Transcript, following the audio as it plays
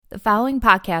following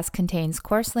podcast contains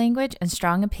coarse language and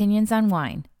strong opinions on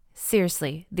wine.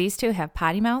 Seriously, these two have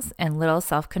potty mouths and little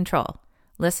self-control.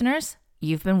 Listeners,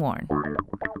 you've been warned.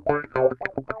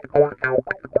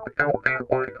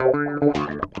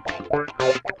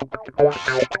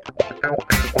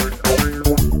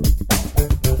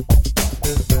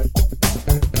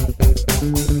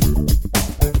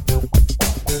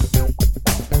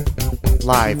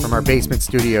 Live from our basement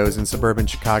studios in suburban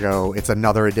Chicago, it's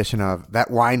another edition of That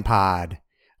Wine Pod.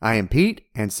 I am Pete,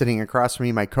 and sitting across from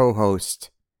me, my co-host,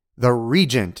 the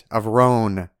Regent of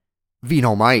Rhone,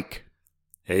 Vino Mike.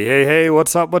 Hey,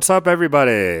 what's up,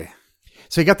 everybody?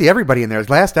 So you got the everybody in there.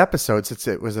 Last episode, since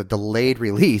it was a delayed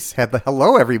release, had the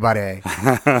hello, everybody.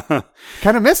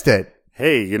 Kind of missed it.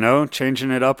 Hey,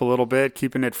 changing it up a little bit,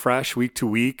 keeping it fresh week to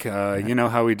week. You know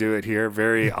how we do it here.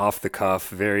 Very off the cuff,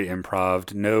 very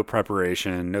improv, no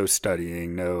preparation, no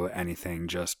studying, no anything.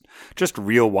 Just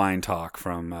real wine talk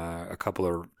from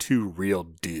two real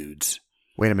dudes.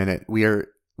 Wait a minute.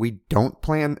 We don't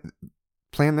plan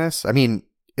this? I mean,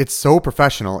 it's so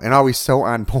professional and always so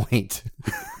on point.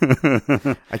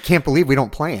 I can't believe we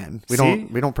don't plan. We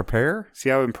don't prepare. See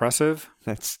how impressive?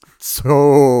 That's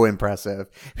so impressive.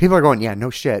 People are going, yeah, no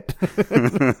shit.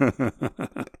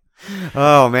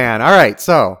 Oh man. All right.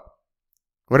 So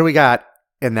what do we got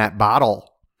in that bottle?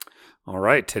 All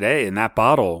right. Today in that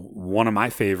bottle, one of my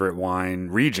favorite wine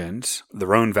regions, the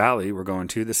Rhone Valley we're going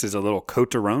to. This is a little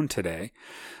Côte de Rhone today.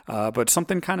 But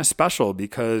something kind of special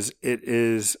because it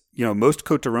is, most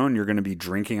Côte de Rhone you're going to be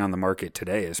drinking on the market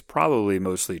today is probably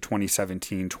mostly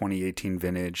 2017, 2018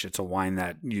 vintage. It's a wine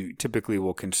that you typically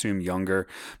will consume younger.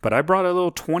 But I brought a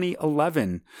little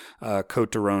 2011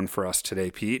 Côte de Rhone for us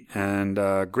today, Pete. And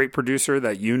great producer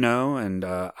that you know, and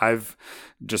I've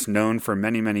just known for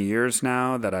many, many years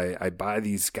now that I buy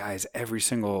these guys every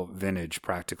single vintage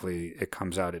practically. It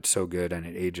comes out, it's so good, and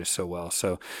it ages so well.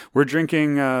 So we're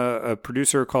drinking a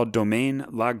producer called Domaine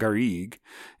La Garrigue,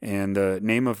 and the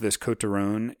name of this Côte de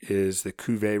Rhone is the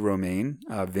Cuvée Romaine,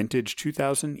 vintage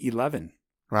 2011.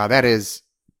 Wow, that is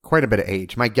quite a bit of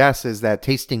age. My guess is that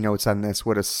tasting notes on this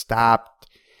would have stopped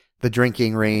the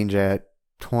drinking range at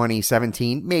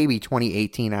 2017, maybe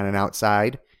 2018 on an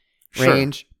outside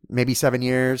range, maybe 7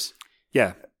 years.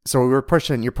 Yeah. So you're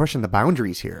pushing the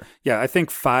boundaries here. Yeah, I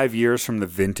think 5 years from the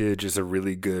vintage is a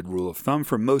really good rule of thumb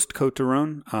for most Côte de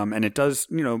Rhone. And it does,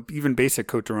 even basic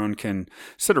Côte de Rhone can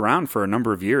sit around for a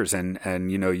number of years and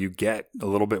you get a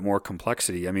little bit more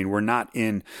complexity. I mean, we're not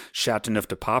in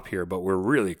Châteauneuf-du-Pape here, but we're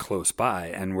really close by,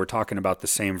 and we're talking about the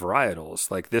same varietals.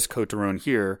 Like this Côte de Rhone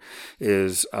here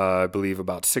is, I believe,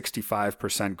 about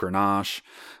 65% Grenache,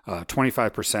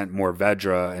 25%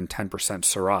 Mourvèdre, and 10%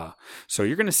 Syrah. So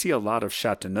you're going to see a lot of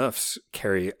Châteauneufs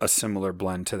carry a similar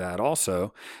blend to that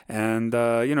also. And,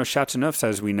 Châteauneufs,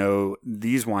 as we know,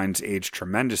 these wines age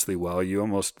tremendously well.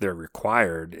 They're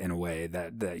required in a way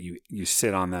that you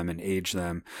sit on them and age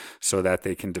them so that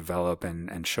they can develop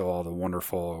and show all the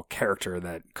wonderful character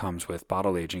that comes with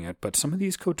bottle aging it. But some of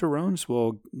these Côte de Rhones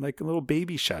will, like a little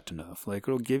baby Châteauneuf, like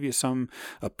it'll give you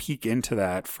a peek into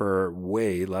that for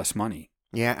way less money.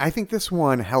 Yeah, I think this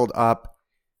one held up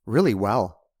really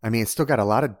well. I mean, it's still got a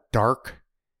lot of dark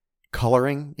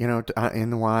coloring, in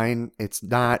the wine. It's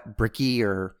not bricky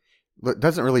or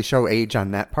doesn't really show age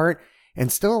on that part,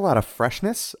 and still a lot of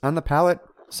freshness on the palate.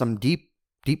 Some deep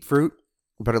fruit,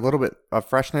 but a little bit of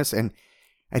freshness. And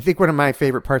I think one of my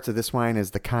favorite parts of this wine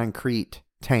is the concrete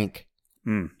tank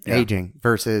aging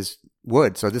versus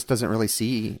wood. So this doesn't really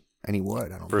see any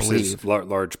wood, I don't believe. Versus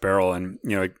large barrel, and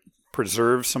it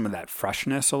preserves some of that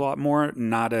freshness a lot more.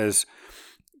 Not as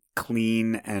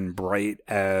clean and bright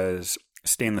as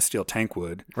stainless steel tank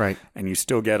wood, right? And you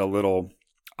still get a little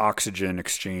oxygen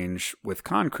exchange with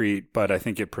concrete, but I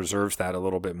think it preserves that a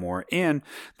little bit more. And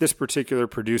this particular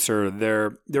producer,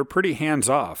 they're pretty hands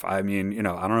off. I mean,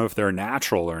 I don't know if they're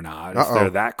natural or not, if they're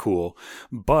that cool,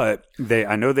 but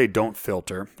I know they don't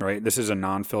filter, right? This is a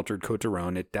non-filtered Côte de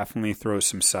Rhone. It definitely throws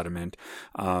some sediment.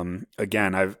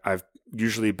 Again, I've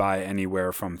usually buy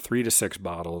anywhere from 3 to 6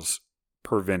 bottles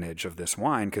per vintage of this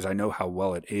wine because I know how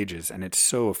well it ages, and it's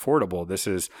so affordable. This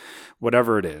is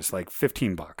whatever it is, like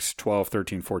 $15, $12,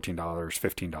 $13, $14,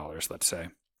 $15, let's say.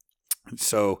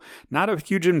 So not a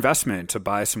huge investment to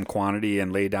buy some quantity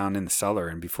and lay down in the cellar.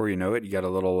 And before you know it, you got a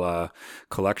little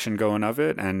collection going of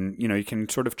it. And, you can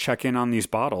sort of check in on these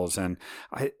bottles. And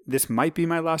this might be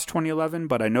my last 2011,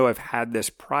 but I know I've had this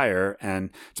prior.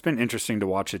 And it's been interesting to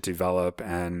watch it develop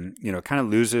and, kind of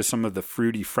loses some of the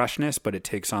fruity freshness, but it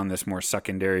takes on this more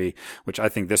secondary, which I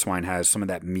think this wine has some of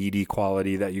that meaty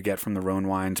quality that you get from the Rhone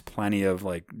wines, plenty of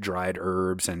like dried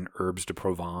herbs and herbs de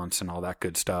Provence and all that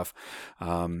good stuff.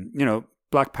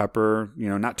 black pepper,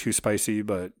 not too spicy,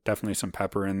 but definitely some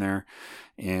pepper in there.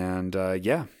 And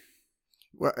yeah.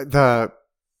 Well, the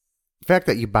fact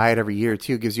that you buy it every year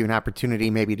too gives you an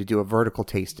opportunity maybe to do a vertical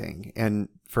tasting. And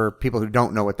for people who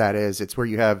don't know what that is, it's where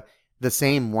you have the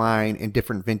same wine in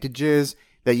different vintages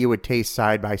that you would taste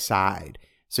side by side.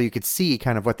 So you could see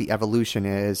kind of what the evolution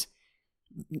is.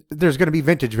 There's going to be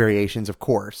vintage variations, of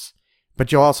course,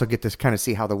 but you'll also get to kind of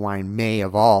see how the wine may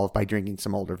evolve by drinking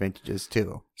some older vintages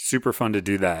too. Super fun to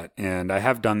do that. And I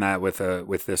have done that with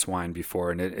this wine before,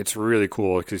 and it's really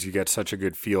cool because you get such a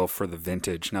good feel for the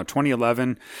vintage. Now,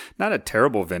 2011, not a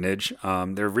terrible vintage.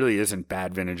 There really isn't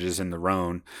bad vintages in the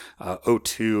Rhone.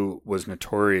 02 was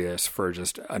notorious for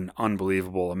just an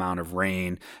unbelievable amount of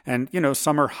rain. And,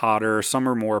 some are hotter, some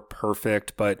are more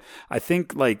perfect, but I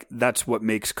think that's what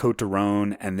makes Côtes du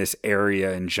Rhône and this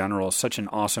area in general such an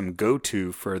awesome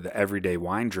go-to for the everyday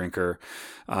wine drinker,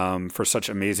 for such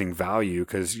amazing value,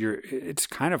 because it's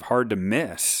kind of hard to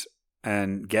miss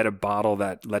and get a bottle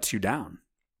that lets you down.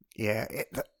 Yeah,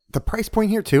 the price point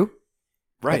here too,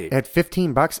 right? At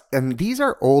 $15, and these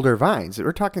are older vines.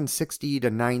 We're talking 60 to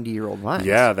 90-year-old vines.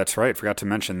 Yeah, that's right. Forgot to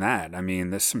mention that. I mean,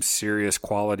 there's some serious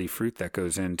quality fruit that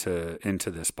goes into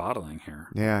this bottling here.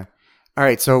 Yeah. All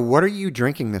right. So, what are you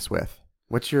drinking this with?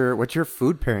 What's your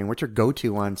food pairing? What's your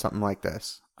go-to on something like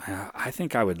this? I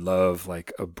think I would love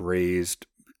a braised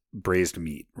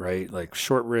meat, right? Like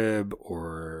short rib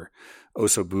or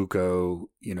ossobuco,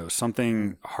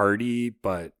 something hearty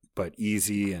but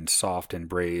easy and soft and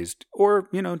braised, or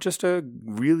just a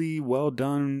really well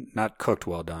done, not cooked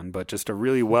well done, but just a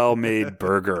really well made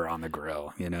burger on the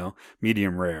grill,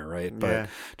 medium rare, right? But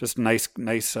just nice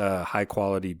high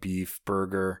quality beef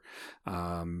burger,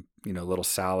 little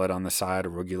salad on the side,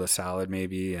 arugula salad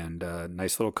maybe, and a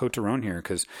nice little Côtes du Rhône here,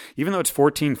 because even though it's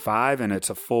 14.5 and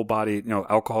it's a full body,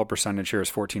 alcohol percentage here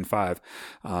is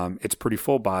 14.5, it's pretty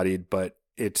full bodied, but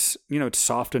it's it's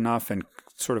soft enough and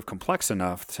sort of complex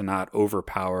enough to not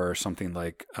overpower something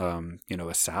like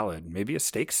a salad, maybe a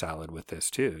steak salad with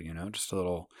this too, just a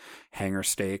little hanger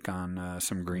steak on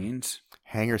some greens.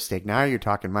 Hanger steak. Now you're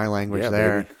talking my language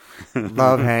there.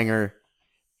 Love hanger.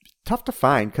 Tough to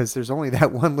find because there's only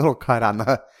that one little cut on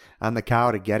the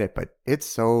cow to get it, but it's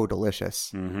so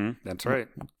delicious. Mm-hmm. That's right.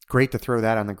 Great to throw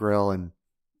that on the grill. And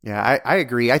yeah, I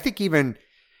agree. I think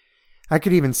I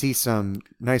could even see some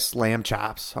nice lamb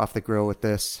chops off the grill with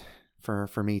this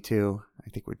for me too. I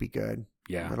think would be good.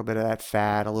 Yeah. A little bit of that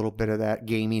fat, a little bit of that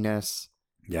gaminess.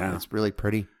 Yeah. It's really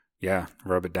pretty. Yeah.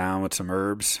 Rub it down with some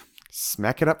herbs.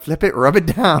 Smack it up, flip it, rub it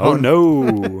down. Oh,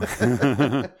 no.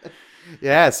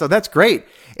 Yeah, so that's great.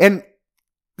 And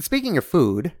speaking of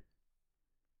food,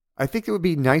 I think it would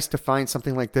be nice to find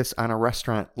something like this on a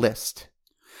restaurant list.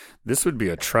 This would be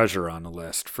a treasure on a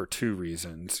list for two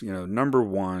reasons. Number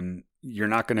one, you're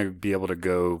not going to be able to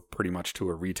go pretty much to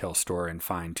a retail store and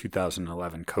find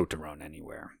 2011 Côtes du Rhône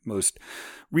anywhere. Most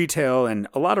retail and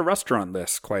a lot of restaurant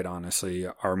lists, quite honestly,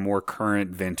 are more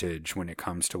current vintage when it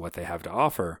comes to what they have to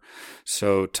offer.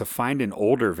 So to find an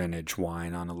older vintage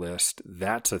wine on a list,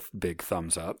 that's a big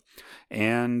thumbs up.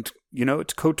 And,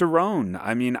 it's Côtes du Rhône.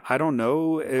 I mean, I don't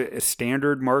know, a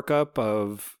standard markup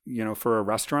of, for a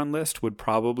restaurant list would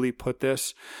probably put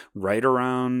this right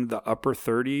around the upper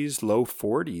 30s, low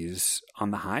 40s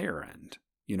on the higher end.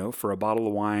 For a bottle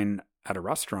of wine at a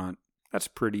restaurant, that's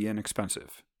pretty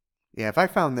inexpensive. Yeah, if I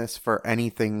found this for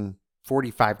anything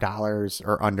 $45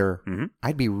 or under, mm-hmm.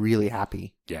 I'd be really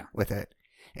happy with it.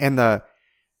 And the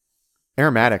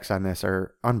aromatics on this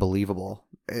are unbelievable.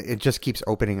 It just keeps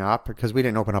opening up because we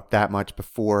didn't open up that much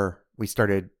before we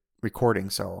started recording.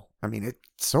 So, I mean,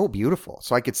 it's so beautiful.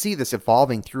 So I could see this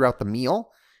evolving throughout the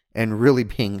meal and really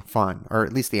being fun, or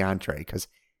at least the entree, because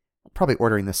I'm probably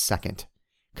ordering this second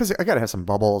because I got to have some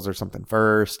bubbles or something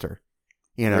first, or,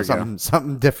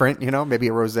 something different, maybe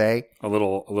a rosé. A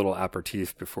little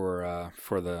aperitif before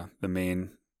for the main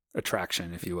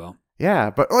attraction, if you will. Yeah,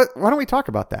 but why don't we talk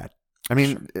about that? I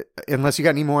mean, unless you got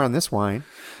any more on this wine.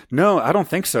 No, I don't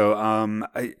think so.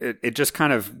 It just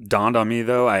kind of dawned on me,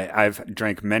 though. I've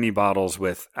drank many bottles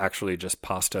with actually just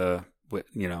pasta with,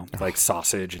 like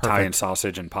sausage, Perfect. Italian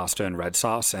sausage and pasta and red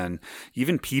sauce, and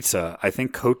even pizza. I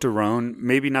think Côtes du Rhône,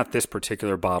 maybe not this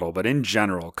particular bottle, but in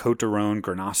general, Côtes du Rhône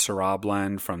Grenache Syrah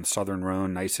blend from Southern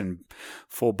Rhône, nice and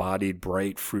full-bodied,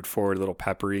 bright, fruit-forward, little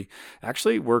peppery,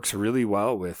 actually works really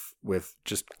well with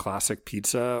just classic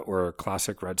pizza or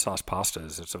classic red sauce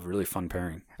pastas. It's a really fun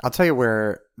pairing. I'll tell you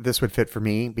where this would fit for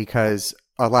me, because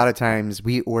a lot of times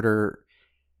we order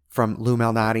from Lou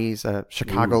Malnati's, a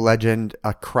Chicago legend,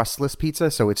 a crustless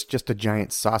pizza. So it's just a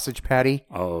giant sausage patty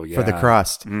for the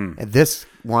crust. Mm. And this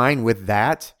wine with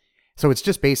that, so it's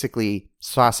just basically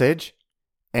sausage,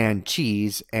 and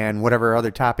cheese and whatever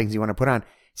other toppings you want to put on.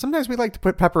 Sometimes we like to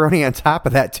put pepperoni on top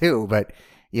of that too, but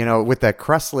with the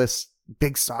crustless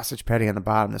big sausage patty on the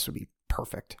bottom, this would be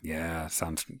perfect. Yeah,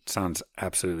 sounds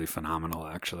absolutely phenomenal,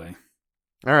 actually.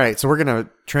 All right, so we're going to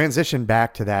transition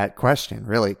back to that question,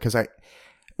 really, because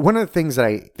one of the things that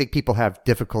I think people have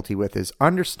difficulty with is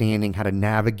understanding how to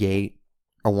navigate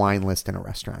a wine list in a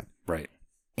restaurant. Right.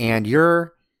 And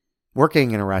you're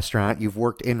working in a restaurant, you've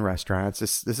worked in restaurants.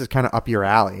 This is kind of up your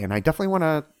alley, and I definitely want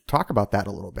to talk about that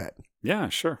a little bit. Yeah,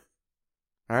 sure.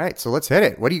 All right, so let's hit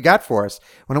it. What do you got for us?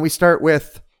 Why don't we start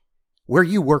with where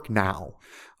you work now?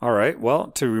 All right.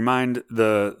 Well, to remind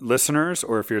the listeners,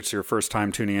 or if it's your first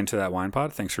time tuning into that Wine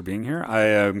Pod, thanks for being here. I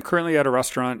am currently at a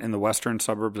restaurant in the western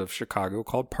suburbs of Chicago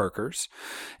called Parker's.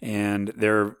 And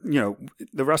the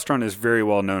restaurant is very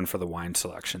well known for the wine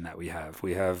selection that we have.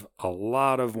 We have a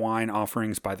lot of wine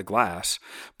offerings by the glass,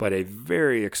 but a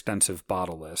very extensive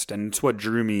bottle list. And it's what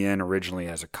drew me in originally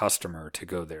as a customer to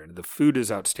go there. The food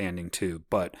is outstanding too,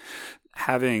 but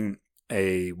having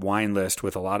a wine list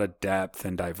with a lot of depth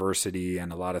and diversity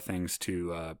and a lot of things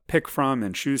to pick from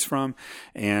and choose from,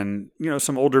 and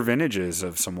some older vintages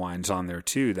of some wines on there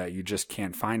too that you just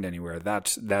can't find anywhere.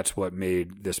 That's what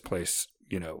made this place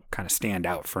kind of stand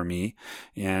out for me,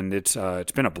 and it's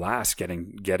been a blast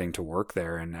getting to work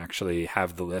there and actually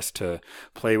have the list to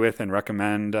play with and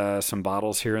recommend some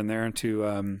bottles here and there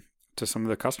to some of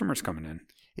the customers coming in.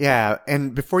 Yeah,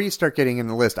 and before you start getting in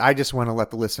the list, I just want to let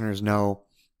the listeners know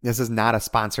this is not a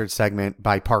sponsored segment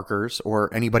by Parker's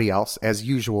or anybody else. As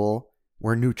usual,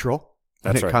 we're neutral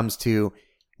when it comes to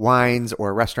wines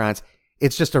or restaurants.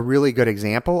 It's just a really good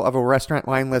example of a restaurant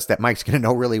wine list that Mike's going to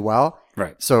know really well.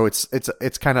 Right. So it's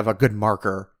kind of a good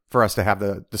marker for us to have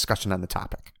the discussion on the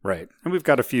topic. Right. And we've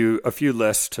got a few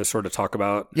lists to sort of talk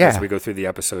about as we go through the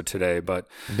episode today, but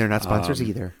they're not sponsors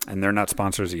either. And they're not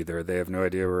sponsors either. They have no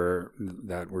idea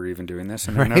that we're even doing this,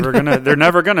 and they're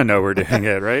never gonna know we're doing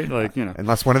it, right?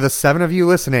 Unless one of the 7 of you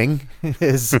listening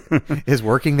is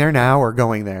working there now or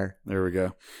going there. There we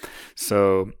go.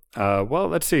 So,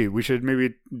 let's see. We should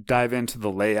maybe dive into the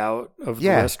layout of the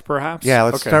list, perhaps. Yeah,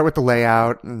 let's start with the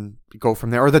layout and go from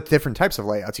there, or the different types of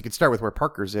layouts. You could start with where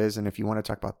Parker's is, and if you want to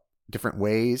talk about different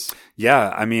ways. Yeah,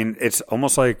 I mean, it's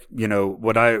almost like,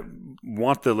 what I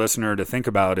want the listener to think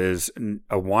about is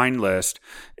a wine list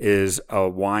is a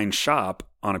wine shop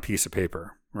on a piece of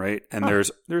paper. Right. And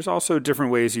there's also different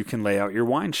ways you can lay out your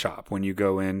wine shop when you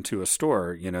go into a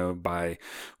store, by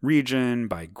region,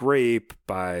 by grape,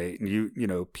 by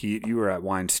Pete, you were at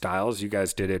Wine Styles. You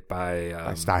guys did it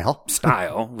by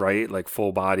style, right? Like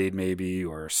full bodied maybe,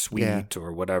 or sweet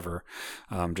or whatever,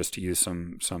 just to use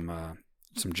some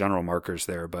general markers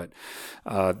there, but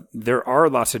there are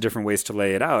lots of different ways to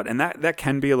lay it out, and that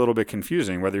can be a little bit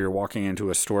confusing, whether you're walking into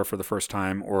a store for the first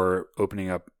time or opening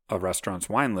up a restaurant's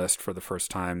wine list for the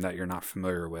first time that you're not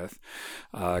familiar with.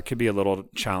 It could be a little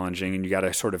challenging, and you got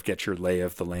to sort of get your lay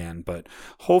of the land, but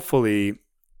hopefully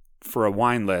for a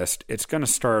wine list, it's going to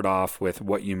start off with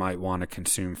what you might want to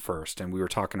consume first. And we were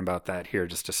talking about that here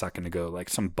just a second ago, like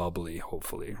some bubbly,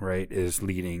 hopefully, right, is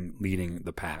leading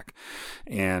the pack.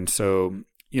 And so,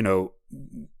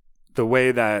 the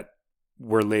way that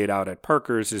we're laid out at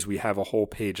Parker's is we have a whole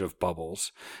page of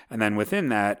bubbles. And then within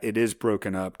that, it is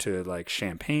broken up to like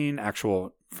champagne,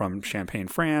 actual from Champagne,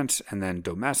 France, and then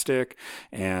domestic.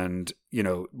 And,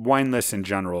 wine lists in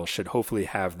general should hopefully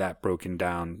have that broken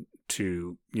down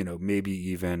to, maybe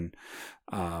even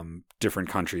different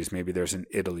countries. Maybe there's an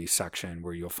Italy section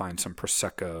where you'll find some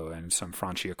Prosecco and some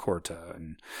Franciacorta.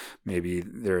 And maybe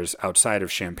there's outside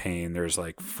of Champagne, there's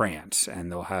like France,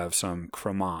 and they'll have some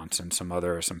Cremant and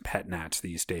some pet nats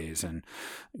these days. And,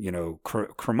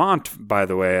 Cremant, by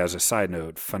the way, as a side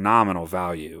note, phenomenal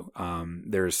value.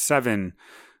 There's 7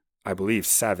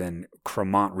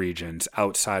 Cremant regions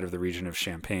outside of the region of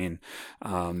Champagne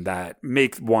that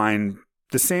make wine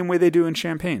the same way they do in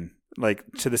Champagne, like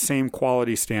to the same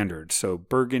quality standards. So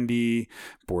Burgundy,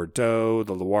 Bordeaux,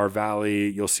 the Loire Valley,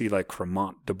 you'll see like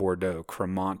Cremant de Bordeaux,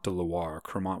 Cremant de Loire,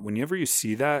 Cremant. Whenever you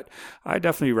see that, I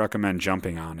definitely recommend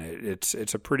jumping on it.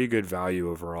 It's a pretty good value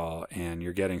overall, and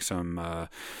you're getting some,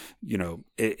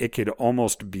 it could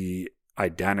almost be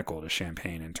identical to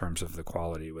Champagne in terms of the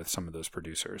quality with some of those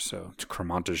producers. So it's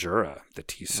Cremant de Jura, the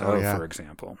Tissot, for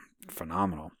example,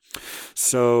 phenomenal.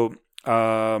 So,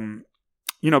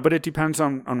 but it depends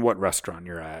on what restaurant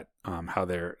you're at.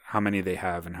 how many they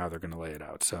have and how they're going to lay it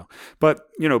out. So, but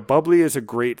bubbly is a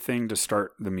great thing to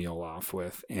start the meal off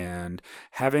with, and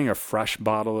having a fresh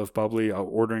bottle of bubbly,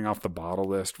 ordering off the bottle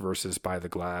list versus by the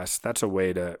glass, that's a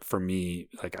way to, for me,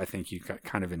 like, I think you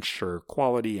kind of ensure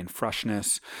quality and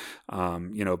freshness.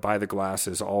 By the glass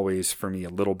is always for me a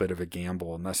little bit of a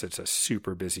gamble unless it's a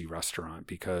super busy restaurant,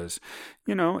 because,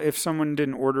 if someone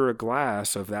didn't order a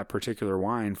glass of that particular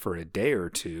wine for a day or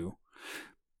two,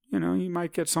 you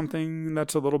might get something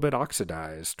that's a little bit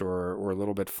oxidized or a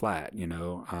little bit flat,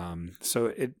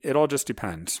 so it all just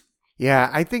depends. Yeah,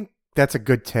 I think that's a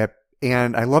good tip.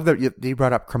 And I love that you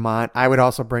brought up Cremant. I would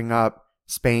also bring up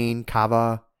Spain,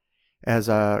 Cava as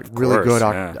a really good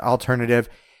alternative.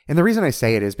 And the reason I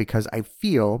say it is because I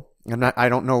feel, I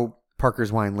don't know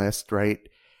Parker's wine list, right?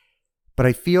 But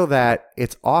I feel that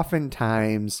it's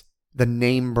oftentimes the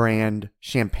name brand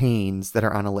champagnes that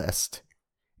are on a list.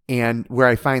 And where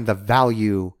I find the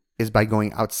value is by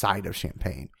going outside of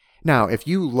Champagne. Now, if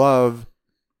you love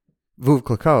Veuve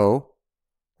Clicquot,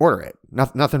 order it.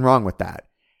 Nothing wrong with that.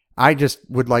 I just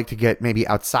would like to get maybe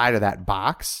outside of that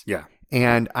box. Yeah.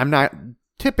 And I'm not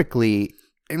typically,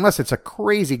 unless it's a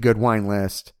crazy good wine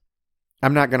list,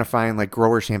 I'm not going to find like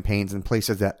grower champagnes in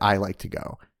places that I like to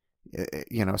go.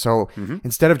 So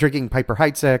instead of drinking Piper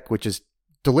Heidsieck, which is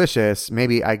delicious,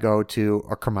 maybe I go to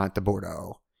a Cremant de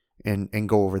Bordeaux. And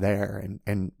go over there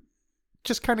and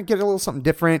just kind of get a little something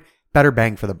different, better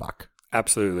bang for the buck.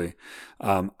 Absolutely.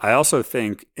 I also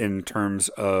think in terms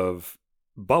of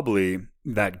bubbly,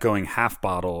 that going half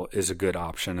bottle is a good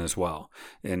option as well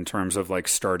in terms of like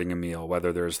starting a meal,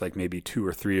 whether there's like maybe 2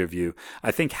 or 3 of you.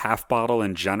 I think half bottle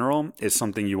in general is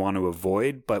something you want to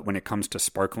avoid, but when it comes to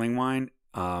sparkling wine,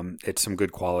 it's some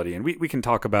good quality. And we can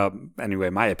talk about, anyway,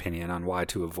 my opinion on why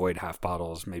to avoid half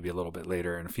bottles maybe a little bit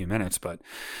later in a few minutes. But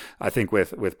I think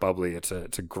with bubbly, it's a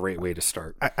great way to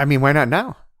start. I mean, why not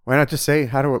now? Why not just say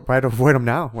why to avoid them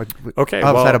now?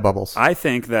 Outside of bubbles. I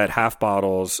think that half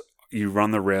bottles, you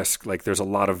run the risk, like there's a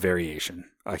lot of variation,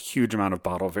 a huge amount of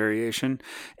bottle variation.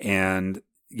 And,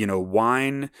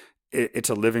 wine, it's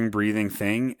a living, breathing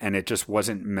thing, and it just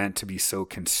wasn't meant to be so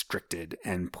constricted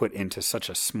and put into such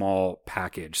a small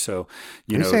package. So,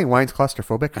 Are you saying wine's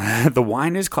claustrophobic? The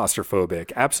wine is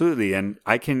claustrophobic, absolutely. And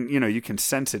I can, you can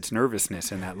sense its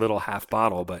nervousness in that little half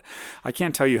bottle, but I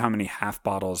can't tell you how many half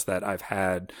bottles that I've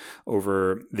had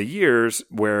over the years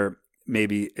where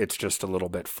maybe it's just a little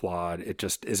bit flawed. It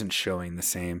just isn't showing the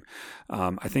same.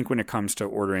 I think when it comes to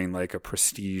ordering like a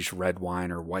prestige red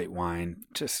wine or white wine,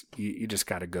 you just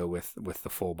got to go with the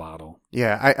full bottle.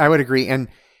 Yeah, I would agree.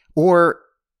 Or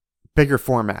bigger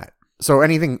format. So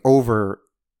anything over,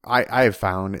 I have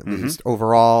found at least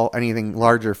overall, anything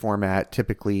larger format,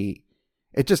 typically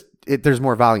there's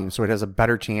more volume. So it has a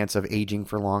better chance of aging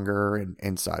for longer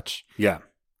and such. Yeah.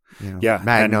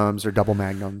 Magnums or double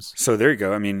magnums. So there you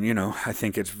go. I mean, I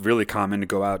think it's really common to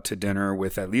go out to dinner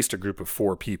with at least a group of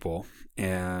 4 people,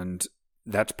 and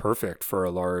that's perfect for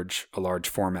a large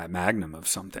format magnum of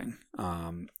something.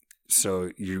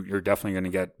 So you're definitely going to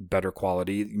get better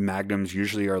quality. Magnums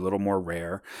usually are a little more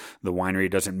rare. The winery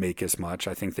doesn't make as much.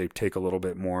 I think they take a little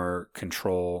bit more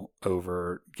control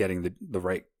over getting the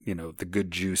right, the good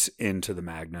juice into the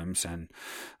magnums, and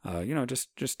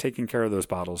just taking care of those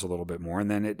bottles a little bit more,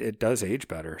 and then it does age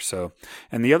better. So,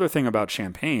 and the other thing about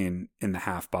champagne in the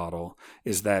half bottle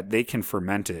is that they can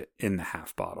ferment it in the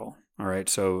half bottle. All right.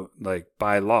 So like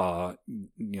by law,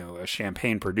 a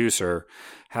champagne producer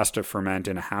has to ferment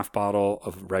in a half bottle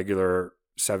of regular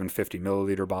 750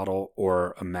 milliliter bottle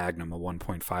or a Magnum, a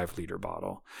 1.5 liter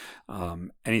bottle.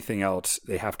 Anything else,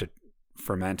 they have to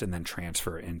ferment and then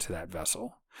transfer into that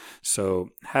vessel. So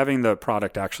having the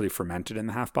product actually fermented in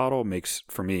the half bottle makes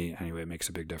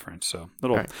a big difference. So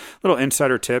little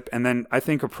insider tip. And then I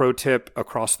think a pro tip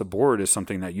across the board is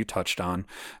something that you touched on.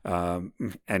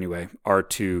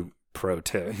 R2 pro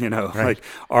tip, like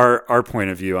our point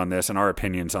of view on this and our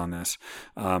opinions on this.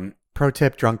 Pro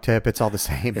tip, drunk tip, it's all the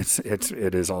same.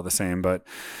 It is all the same, but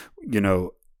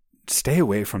stay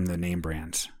away from the name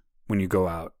brands when you go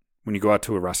out. When you go out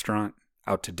to a restaurant,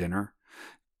 out to dinner,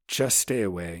 just stay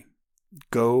away.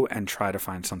 Go and try to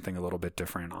find something a little bit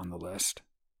different on the list.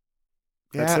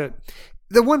 That's it.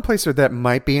 The one place where that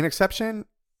might be an exception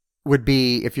would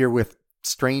be if you're with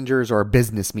strangers or a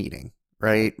business meeting,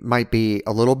 right? Might be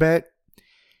a little bit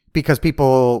because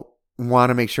people want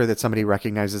to make sure that somebody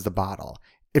recognizes the bottle.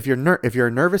 If you're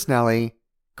a nervous Nelly,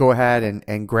 go ahead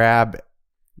and grab a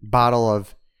bottle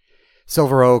of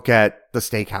Silver Oak at the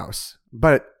steakhouse.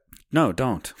 But no,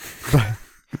 don't.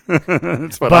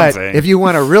 That's what I'm saying. If you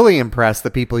want to really impress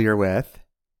the people you're with,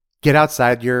 get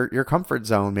outside your comfort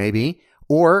zone maybe,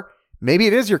 or maybe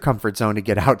it is your comfort zone to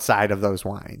get outside of those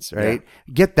wines, right?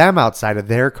 Yeah. Get them outside of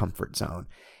their comfort zone.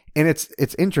 And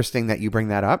it's interesting that you bring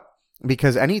that up,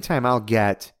 because anytime I'll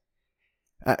get,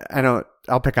 I know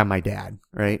I'll pick on my dad,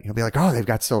 right? He'll be like, oh, they've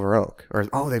got Silver Oak, or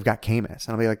oh, they've got Caymus.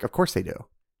 And I'll be like, of course they do.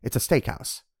 It's a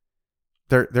steakhouse.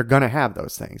 They're going to have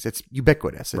those things. It's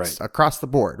ubiquitous. It's across the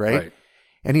board, right?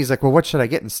 And he's like, well, what should I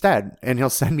get instead? And he'll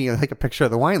send me like a picture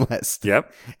of the wine list.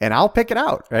 Yep. And I'll pick it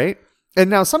out, right? And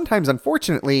now sometimes,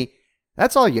 unfortunately,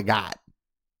 that's all you got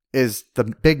is the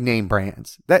big name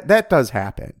brands. That does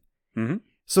happen. Mm-hmm.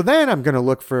 So then I'm going to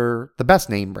look for the best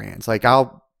name brands. Like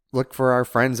I'll look for our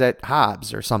friends at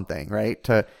Hobbs or something, right?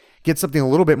 To get something a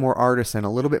little bit more artisan,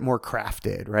 a little bit more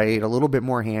crafted, right? A little bit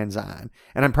more hands-on.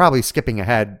 And I'm probably skipping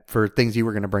ahead for things you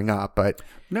were going to bring up, but...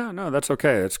 No, that's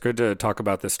okay. It's good to talk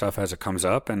about this stuff as it comes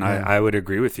up, and I would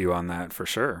agree with you on that for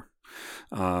sure.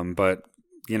 But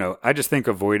I just think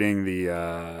avoiding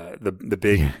the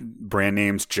big brand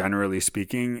names, generally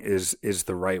speaking, is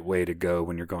the right way to go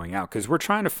when you're going out, because we're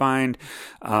trying to find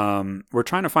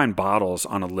bottles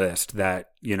on a list that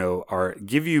are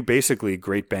give you basically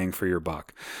great bang for your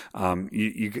buck.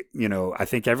 I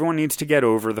think everyone needs to get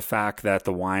over the fact that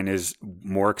the wine is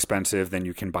more expensive than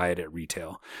you can buy it at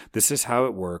retail. This is how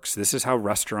it works. This is how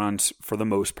restaurants, for the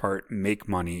most part, make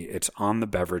money. It's on the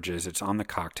beverages. It's on the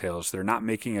cocktails. They're not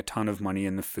making a ton of money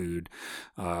in the food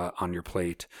on your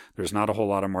plate. There's not a whole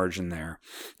lot of margin there.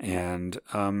 And,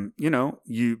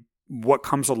 what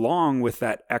comes along with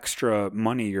that extra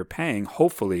money you're paying,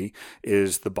 hopefully,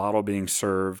 is the bottle being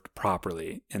served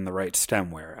properly in the right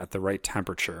stemware at the right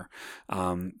temperature.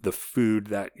 The food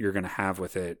that you're going to have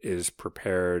with it is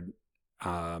prepared.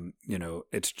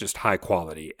 It's just high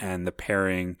quality, and the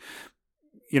pairing,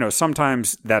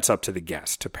 sometimes that's up to the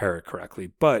guest to pair it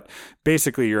correctly, but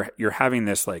basically you're having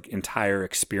this like entire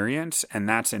experience, and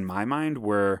that's in my mind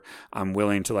where I'm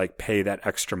willing to like pay that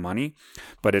extra money.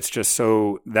 But it's just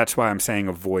that's why I'm saying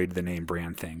avoid the name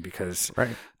brand thing, because like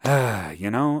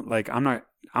I'm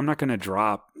not going to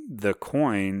drop the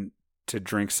coin to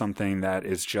drink something that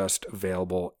is just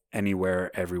available anywhere,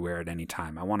 everywhere, at any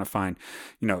time. I want to find,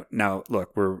 now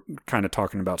look, we're kind of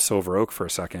talking about Silver Oak for a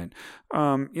second.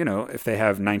 If they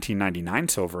have 1999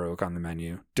 Silver Oak on the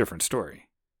menu, different story,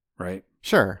 right?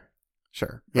 Sure. Yeah.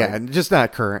 Right. And just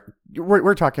not current.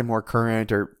 We're talking more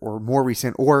current or more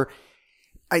recent, or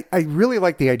I really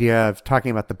like the idea of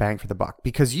talking about the bang for the buck,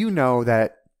 because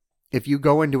that if you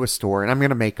go into a store, and I'm going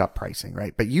to make up pricing,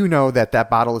 right? But that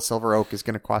bottle of Silver Oak is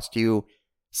going to cost you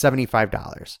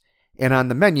 $75. And on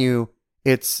the menu,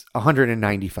 it's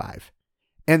 $195.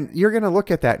 And you're going to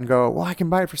look at that and go, well, I can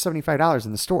buy it for $75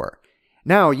 in the store.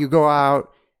 Now you go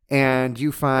out and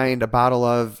you find a bottle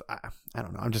of, I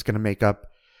don't know, I'm just going to make up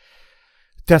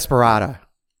Desperada,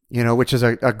 which is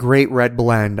a great red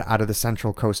blend out of the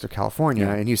central coast of California.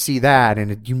 Yeah. And you see that,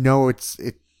 and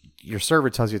your server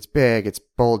tells you it's big, it's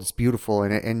bold, it's beautiful.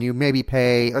 And you maybe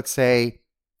pay, let's say,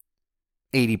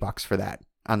 $80 for that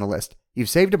on the list. You've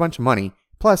saved a bunch of money.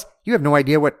 Plus, you have no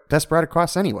idea what Desperado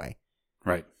costs anyway.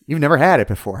 Right. You've never had it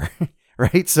before,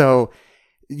 right? So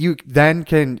you then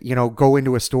can, go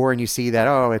into a store and you see that,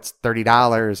 oh, it's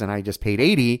 $30 and I just paid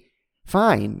 $80.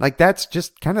 Fine. Like that's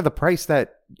just kind of the price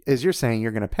that, as you're saying,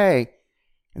 you're going to pay.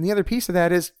 And the other piece of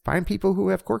that is find people who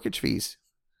have corkage fees,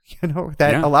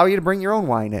 that allow you to bring your own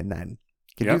wine in then.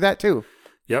 You can do that too.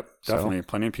 Yep, definitely. So.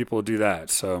 Plenty of people do that.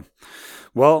 So,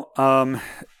 well,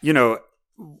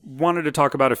 wanted to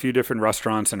talk about a few different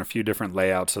restaurants and a few different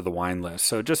layouts of the wine list.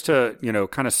 So just to,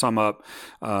 kind of sum up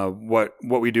what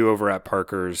we do over at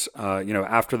Parker's,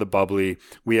 after the bubbly,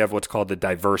 we have what's called the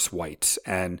diverse whites.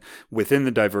 And within the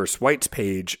diverse whites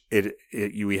page,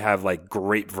 we have like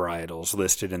grape varietals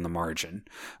listed in the margin,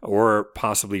 or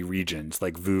possibly regions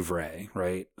like Vouvray,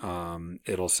 right?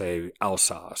 It'll say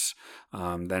Alsace.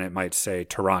 Then it might say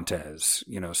Torrontés,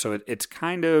 so it's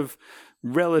kind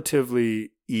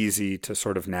relatively easy to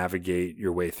sort of navigate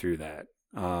your way through that.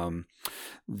 I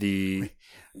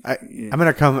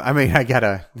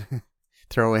gotta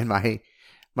throw in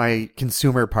my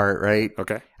consumer part, right?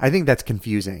 Okay. I think that's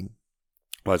confusing.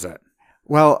 What's that?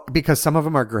 Well, because some of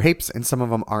them are grapes and some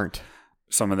of them aren't.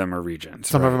 Some of them are regions.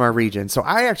 Some of them are regions. So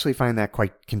I actually find that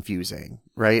quite confusing,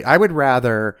 right? I would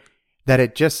rather that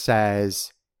it just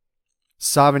says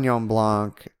Sauvignon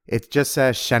Blanc. It just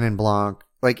says Chenin Blanc.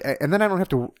 And then I don't have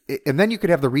to, and then you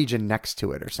could have the region next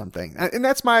to it or something. And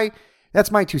that's my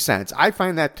 2 cents. I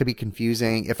find that to be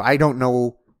confusing if I don't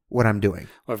know what I'm doing.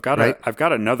 Well, I've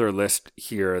got another list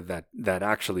here that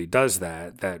actually does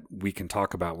that we can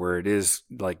talk about, where it is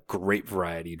like grape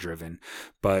variety driven.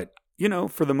 But,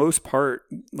 for the most part,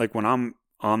 like when I'm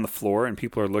on the floor and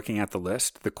people are looking at the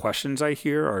list, the questions I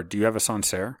hear are, do you have a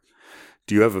Sancerre?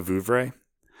 Do you have a Vouvray?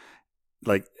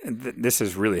 Like this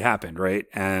has really happened, right?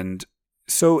 And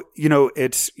so,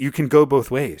 you can go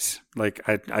both ways. Like,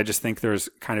 I just think there's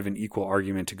kind of an equal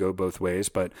argument to go both ways,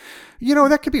 but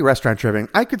that could be restaurant driven.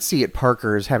 I could see at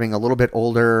Parker's having a little bit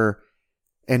older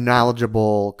and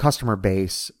knowledgeable customer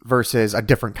base versus a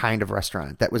different kind of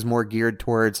restaurant that was more geared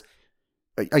towards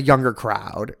a younger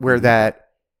crowd, where that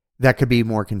could be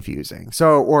more confusing.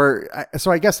 So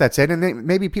I guess that's it. And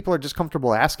maybe people are just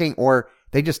comfortable asking, or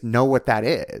they just know what that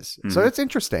is. Mm-hmm. So it's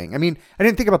interesting. I mean, I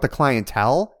didn't think about the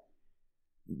clientele.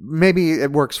 Maybe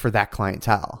it works for that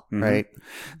clientele, mm-hmm. right?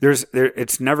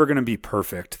 It's never going to be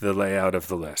perfect, the layout of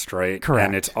the list, right? Correct.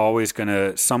 And it's always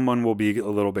someone will be a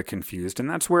little bit confused. And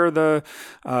that's where the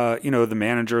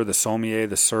manager, the sommelier,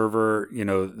 the server,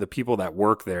 the people that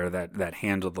work there that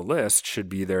handle the list should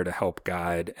be there to help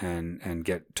guide and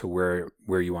get to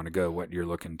where you want to go, what you're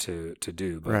looking to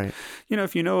do. But, right.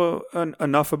 If you know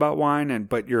enough about wine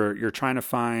but you're trying to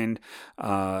find,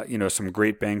 some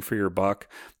great bang for your buck,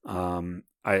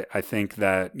 I think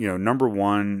that, number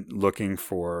one, looking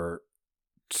for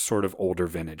sort of older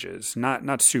vintages,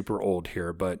 not super old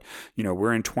here, but,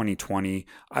 we're in 2020.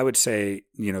 I would say,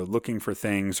 looking for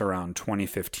things around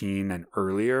 2015 and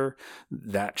earlier,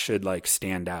 that should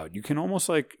stand out. You can almost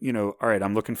all right,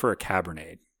 I'm looking for a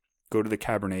Cabernet. Go to the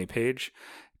Cabernet page.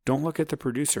 Don't look at the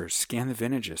producers. Scan the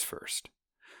vintages first.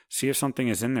 See if something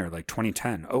is in there like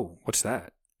 2010. Oh, what's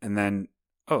that? And then,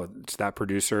 oh, it's that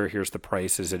producer. Here's the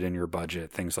price. Is it in your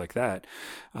budget? Things like that.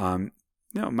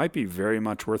 It might be very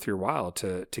much worth your while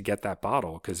to get that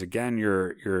bottle, because again,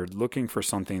 you're looking for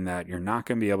something that you're not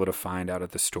going to be able to find out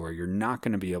at the store. You're not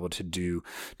going to be able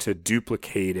to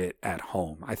duplicate it at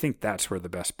home. I think that's where the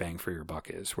best bang for your buck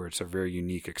is, where it's a very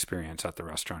unique experience at the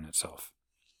restaurant itself.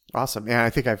 Awesome. Yeah, I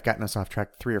think I've gotten us off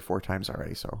track 3 or 4 times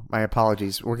already, so my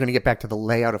apologies. We're going to get back to the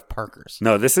layout of Parker's.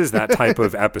 No, this is that type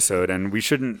of episode, and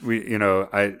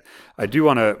I do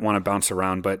want to bounce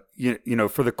around, but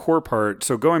for the core part,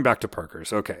 so going back to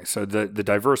Parker's, okay, so the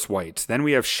diverse whites, then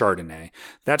we have Chardonnay.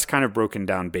 That's kind of broken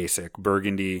down basic,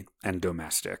 Burgundy and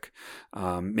domestic.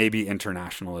 Maybe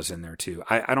international is in there too.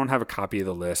 I don't have a copy of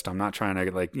the list. I'm not trying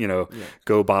to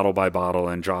go bottle by bottle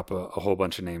and drop a whole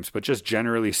bunch of names, but just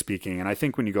generally speaking, and I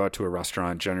think when you go out to a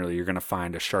restaurant, generally you're going to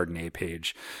find a Chardonnay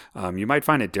page. You might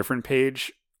find a different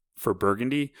page for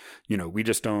Burgundy. We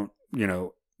just don't,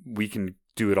 we can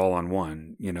do it all on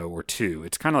one, or 2.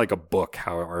 It's kind of like a book,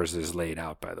 how ours is laid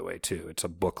out, by the way, too. It's a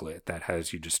booklet that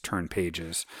has you just turn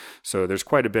pages. So there's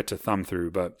quite a bit to thumb through,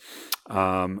 but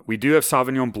we do have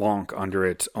Sauvignon Blanc under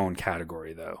its own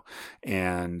category, though.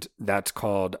 And that's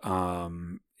called,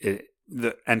 and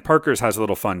Parker's has a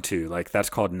little fun, too. That's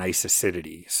called Nice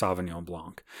Acidity, Sauvignon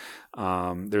Blanc.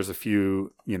 There's a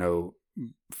few,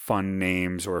 fun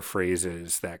names or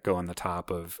phrases that go on the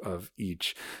top of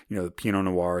each. The Pinot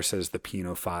Noir says the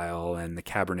Pinophile, and the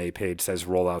Cabernet page says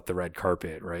roll out the red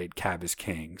carpet, right? Cab is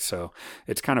king. So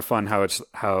it's kind of fun how it's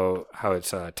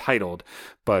titled.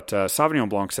 But Sauvignon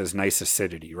Blanc says nice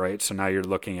acidity, right? So now you're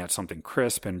looking at something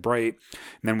crisp and bright.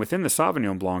 And then within the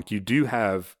Sauvignon Blanc, you do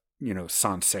have,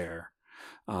 Sancerre,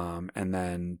 and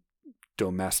then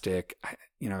domestic,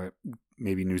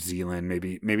 maybe New Zealand,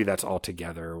 maybe that's all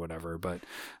together or whatever. But,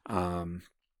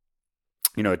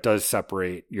 it does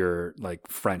separate your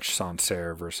French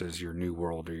Sancerre versus your New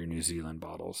World or your New Zealand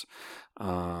bottles.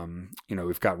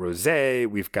 We've got Rosé,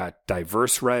 we've got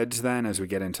diverse reds then as we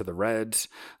get into the reds,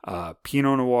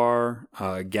 Pinot Noir,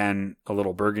 again, a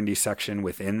little Burgundy section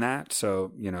within that.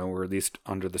 So, we're at least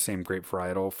under the same grape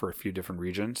varietal for a few different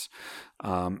regions.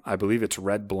 I believe it's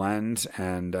red blends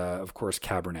and, of course,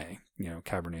 Cabernet,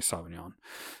 Cabernet Sauvignon.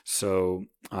 So,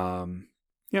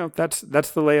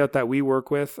 that's the layout that we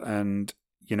work with. And,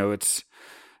 it's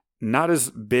not as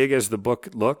big as the book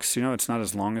looks, it's not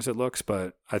as long as it looks,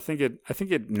 but I think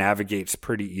it navigates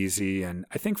pretty easy. And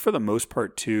I think for the most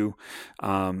part too,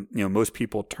 most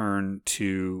people turn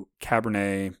to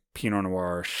Cabernet, Pinot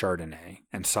Noir, Chardonnay,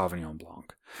 and Sauvignon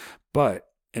Blanc. But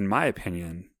in my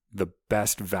opinion, the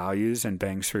best values and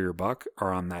bangs for your buck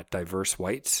are on that diverse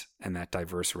whites and that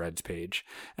diverse reds page.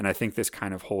 And I think this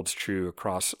kind of holds true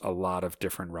across a lot of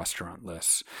different restaurant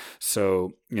lists.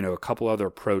 So, a couple other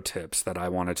pro tips that I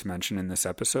wanted to mention in this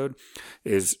episode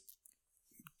is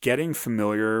getting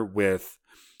familiar with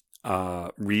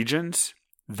regions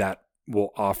that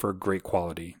will offer great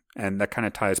quality. And that kind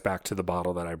of ties back to the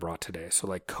bottle that I brought today. So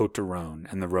like Côte du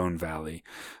Rhône and the Rhône Valley,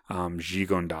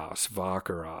 Gigondas,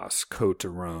 Vacqueyras, Côte du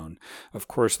Rhône. Of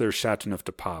course, there's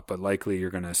Châteauneuf-du-Pape, but likely you're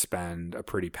going to spend a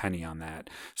pretty penny on that.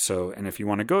 So, and if you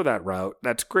want to go that route,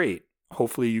 that's great.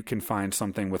 hopefully you can find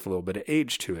something with a little bit of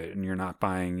age to it, and you're not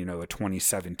buying, a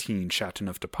 2017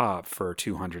 Chateauneuf du Pape for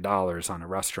 $200 on a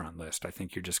restaurant list. I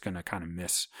think you're just going to kind of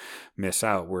miss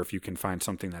out, where if you can find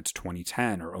something that's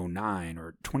 2010 or 09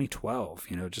 or 2012,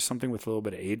 just something with a little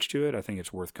bit of age to it, I think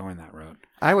it's worth going that route.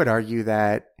 I would argue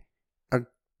that a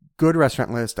good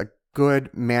restaurant list, a good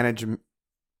manager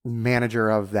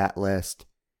of that list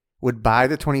would buy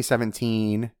the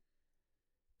 2017,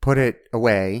 put it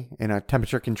away in a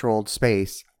temperature-controlled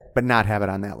space, but not have it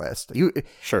on that list.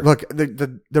 Sure. Look,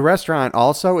 the restaurant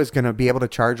also is going to be able to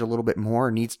charge a little bit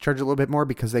more, needs to charge a little bit more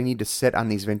because they need to sit on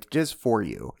these vintages for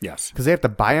you. Yes. Because they have to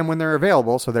buy them when they're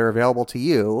available, so they're available to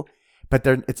you. But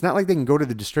it's not like they can go to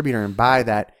the distributor and buy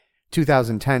that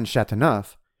 2010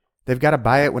 Chateauneuf. They've got to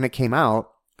buy it when it came out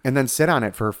and then sit on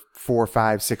it for 4,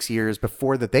 5, 6 years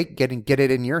before that they get it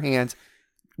in your hands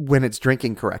when it's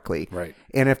drinking correctly. Right.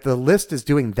 And if the list is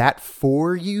doing that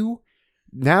for you,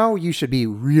 now you should be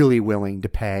really willing to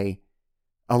pay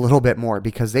a little bit more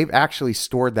because they've actually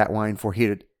stored that wine for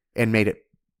you and made it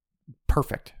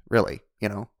perfect, really,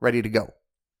 ready to go.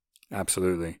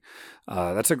 Absolutely.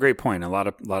 That's a great point. A lot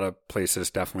of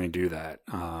places definitely do that.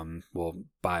 Will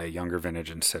buy a younger vintage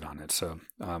and sit on it. So,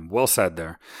 well said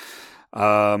there.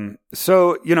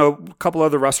 So, a couple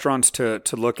other restaurants to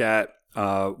look at.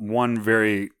 One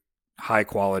very high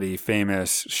quality,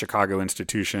 famous Chicago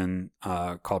institution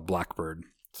called Blackbird.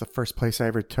 It's the first place I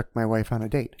ever took my wife on a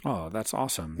date. Oh, that's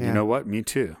awesome. Yeah. You know what? Me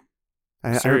too.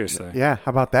 Seriously. Yeah.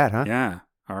 How about that, huh? Yeah.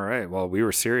 All right. Well, we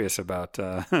were serious about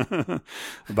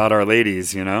about our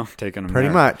ladies, taking them Pretty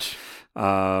there. much.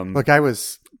 Look,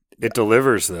 It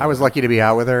delivers, though. I was lucky to be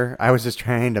out with her. I was just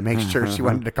trying to make sure she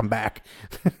wanted to come back.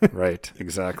 Right,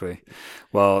 exactly.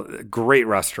 Well, great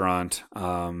restaurant.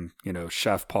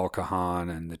 Chef Paul Kahan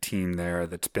and the team there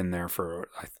that's been there for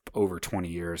over 20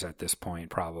 years at this point,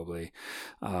 probably.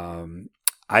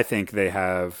 I think they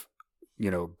have,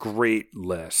 great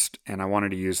list. And I wanted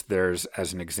to use theirs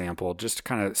as an example just to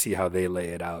kind of see how they lay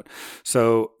it out.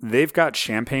 So they've got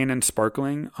champagne and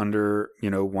sparkling under,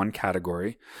 one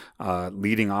category,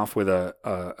 leading off with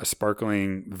a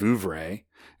sparkling Vouvray,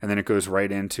 and then it goes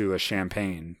right into a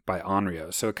champagne by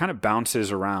Henriot. So it kind of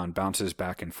bounces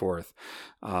back and forth.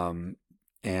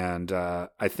 And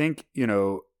I think,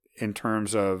 in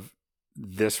terms of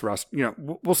this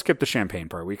we'll skip the champagne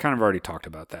part. We kind of already talked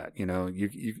about that.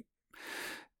 You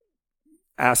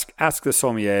ask the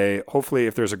sommelier. Hopefully,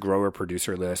 if there's a grower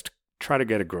producer list, try to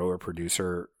get a grower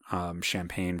producer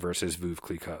champagne versus Veuve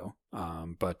Clicquot.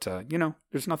 But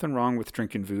there's nothing wrong with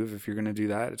drinking Veuve if you're going to do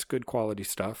that. It's good quality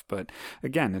stuff. But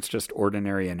again, it's just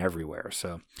ordinary and everywhere.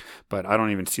 So, but I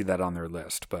don't even see that on their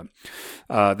list. But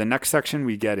the next section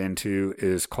we get into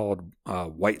is called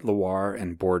White Loire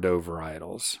and Bordeaux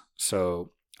varietals. So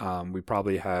we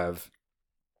probably have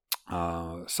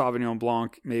Sauvignon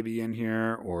Blanc maybe in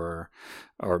here, or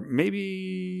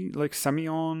maybe like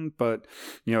Semillon, but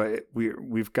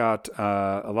we've got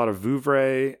a lot of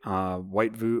Vouvray,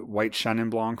 white Chenin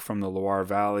Blanc from the Loire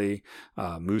Valley,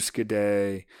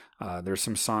 Muscadet. There's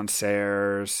some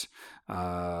Sancerres,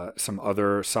 some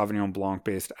other Sauvignon Blanc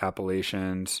based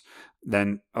appellations.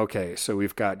 Then, okay, so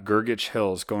we've got Gurgitch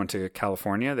Hills going to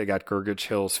California. They got Gurgitch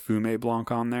Hills Fumé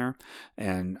Blanc on there,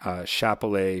 and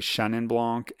Chapelet Chenin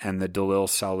Blanc, and the DeLille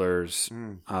Cellars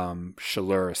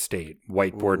Chaleur Estate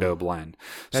White Bordeaux blend.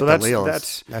 So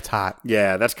that's hot.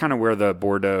 Yeah, that's kind of where the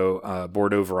Bordeaux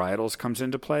varietals comes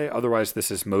into play. Otherwise, this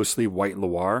is mostly White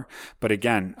Loire. But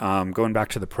again, going back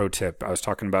to the pro tip, I was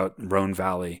talking about Rhone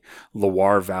Valley,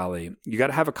 Loire Valley. You got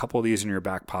to have a couple of these in your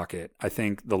back pocket. I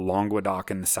think the Languedoc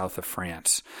in the south of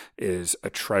France is a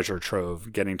treasure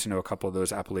trove. Getting to know a couple of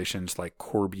those appellations like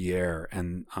Corbière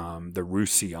and the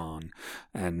Roussillon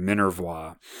and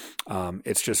Minervois.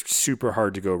 It's just super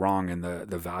hard to go wrong, and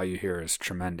the value here is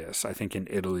tremendous. I think in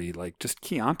Italy, like just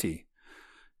Chianti,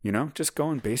 just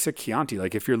going basic Chianti.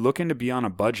 Like if you're looking to be on a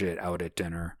budget out at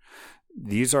dinner,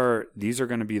 these are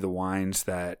going to be the wines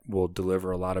that will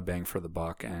deliver a lot of bang for the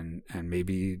buck and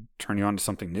maybe turn you on to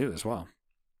something new as well.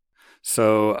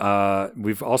 So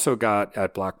we've also got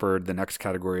at Blackbird, the next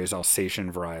category is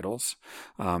Alsatian varietals,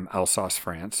 Alsace,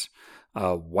 France.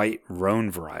 White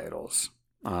Rhone varietals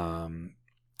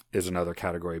is another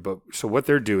category. But so what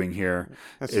they're doing here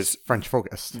is French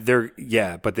focused.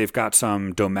 But they've got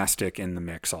some domestic in the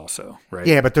mix also, right?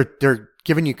 Yeah, but they're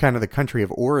giving you kind of the country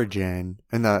of origin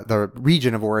and the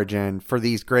region of origin for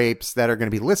these grapes that are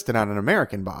going to be listed on an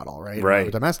American bottle, right? Right.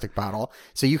 A domestic bottle.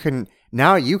 So you can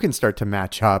start to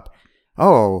match up.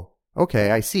 Oh,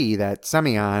 okay. I see that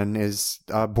Semillon is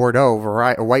a white Bordeaux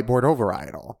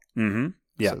varietal. Mm-hmm.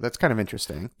 Yeah. So that's kind of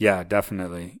interesting. Yeah,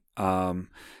 definitely.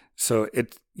 So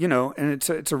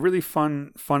it's a really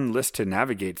fun list to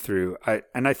navigate through.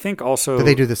 I think also, Do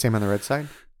they do the same on the red side?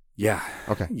 Yeah.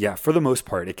 Okay. Yeah, for the most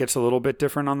part. It gets a little bit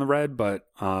different on the red, but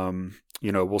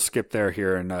we'll skip there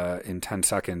here in 10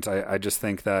 seconds. I just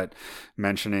think that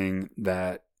mentioning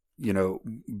that,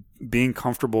 being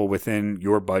comfortable within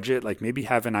your budget, like maybe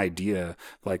have an idea,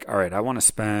 like, all right, I want to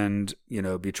spend,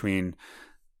 between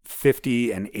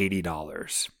 $50 and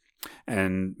 $80.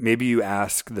 And maybe you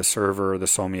ask the server, the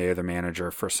sommelier, the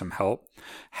manager for some help.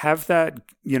 Have that,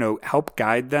 help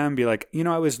guide them. Be like,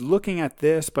 I was looking at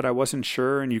this, but I wasn't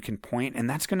sure. And you can point, and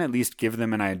that's going to at least give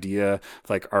them an idea.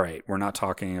 Like, all right, we're not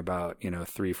talking about,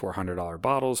 $300-$400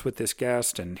 bottles with this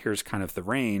guest, and here's kind of the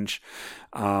range.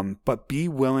 But be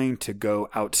willing to go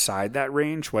outside that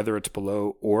range, whether it's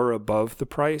below or above the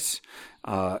price,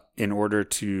 in order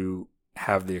to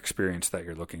have the experience that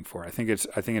you're looking for. I think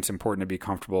it's important to be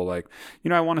comfortable. Like,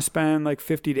 I want to spend like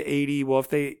 50 to 80. Well, if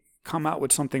they come out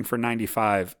with something for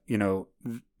 95, we're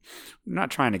not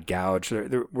trying to gouge.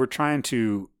 We're trying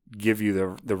to give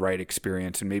you the right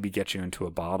experience and maybe get you into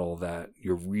a bottle that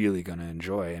you're really going to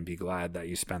enjoy and be glad that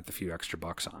you spent the few extra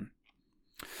bucks on.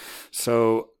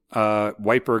 So,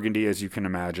 white Burgundy, as you can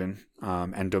imagine,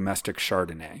 and domestic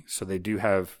Chardonnay. So they do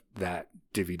have that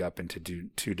divvied up into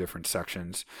two different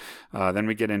sections. Then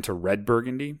we get into red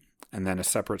Burgundy, and then a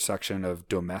separate section of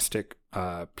domestic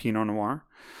Pinot Noir.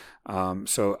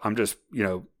 So I'm just,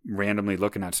 randomly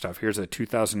looking at stuff. Here's a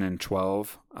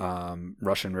 2012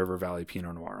 Russian River Valley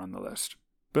Pinot Noir on the list.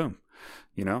 Boom.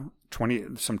 Some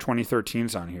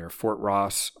 2013s on here. Fort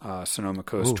Ross, Sonoma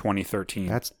Coast, 2013.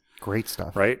 That's great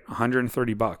stuff. Right?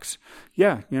 $130.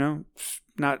 Yeah,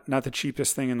 not the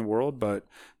cheapest thing in the world, but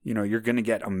you're going to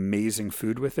get amazing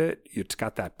food with it. It's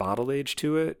got that bottle age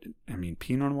to it. I mean,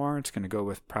 Pinot Noir, it's going to go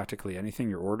with practically anything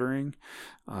you're ordering.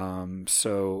 And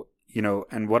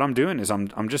what I'm doing is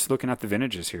I'm just looking at the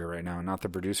vintages here right now, not the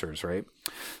producers, right?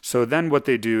 So then what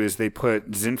they do is they put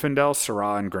Zinfandel,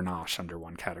 Syrah, and Grenache under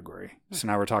one category. So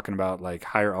now we're talking about like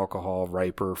higher alcohol,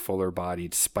 riper, fuller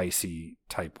bodied, spicy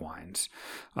type wines.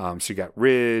 So you got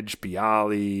Ridge,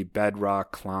 Bialy,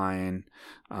 Bedrock, Klein,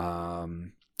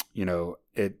 and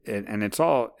it's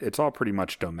all pretty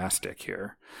much domestic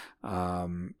here.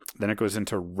 Then it goes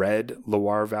into red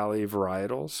Loire Valley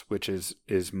varietals, which is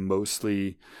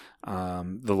mostly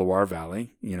the Loire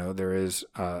Valley.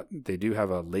 They do have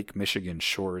a Lake Michigan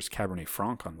Shores Cabernet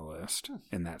Franc on the list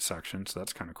in that section, so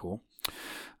that's kind of cool.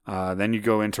 Then you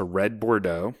go into red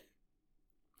Bordeaux,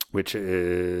 which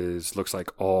looks like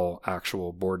all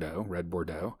actual Bordeaux, red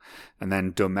Bordeaux, and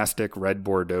then domestic red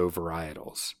Bordeaux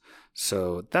varietals.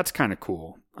 So that's kind of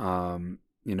cool.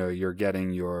 You're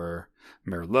getting your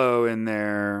Merlot in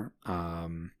there,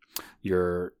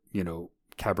 your,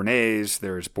 Cabernets,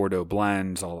 there's Bordeaux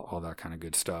blends, all that kind of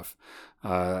good stuff.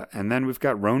 And then we've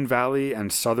got Rhone Valley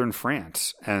and Southern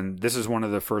France. And this is one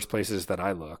of the first places that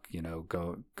I look,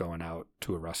 going out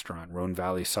to a restaurant, Rhone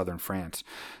Valley, Southern France.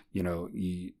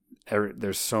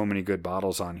 There's so many good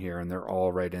bottles on here, and they're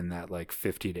all right in that like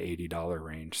 $50 to $80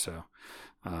 range. So,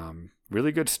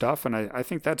 really good stuff. And I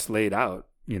think that's laid out,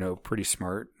 pretty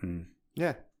smart. And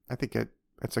yeah, I think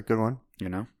that's a good one.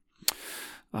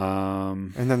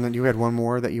 And then you had one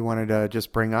more that you wanted to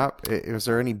just bring up. Was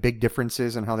there any big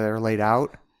differences in how they're laid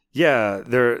out? Yeah,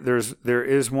 there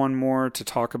is one more to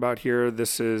talk about here.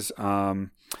 This is,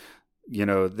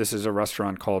 this is a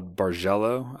restaurant called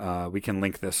Bargello. We can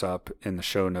link this up in the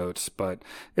show notes, but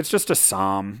it's just a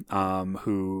Somm,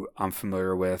 who I'm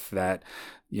familiar with that,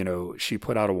 she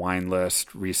put out a wine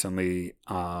list recently.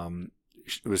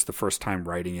 It was the first time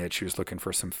writing it. She was looking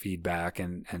for some feedback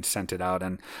and sent it out.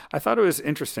 And I thought it was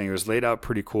interesting. It was laid out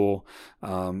pretty cool,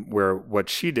 where what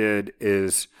she did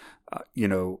is,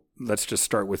 let's just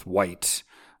start with whites.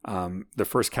 The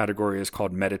first category is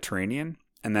called Mediterranean.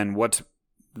 And then what's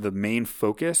the main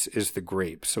focus is the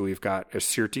grape. So we've got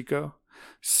Assyrtiko,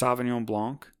 Sauvignon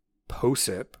Blanc,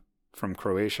 Posip from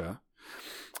Croatia,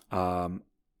 a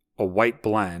white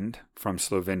blend from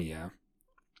Slovenia,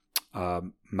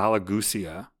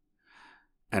 Malagusia,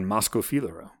 and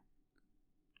Moscofilero.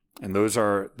 And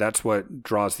that's what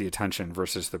draws the attention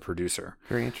versus the producer.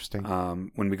 Very interesting.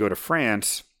 When we go to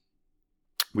France,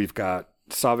 we've got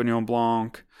Sauvignon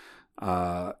Blanc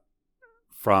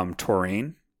from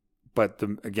Touraine, but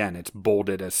again, it's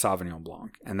bolded as Sauvignon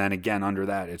Blanc. And then again, under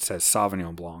that, it says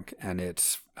Sauvignon Blanc, and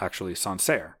it's actually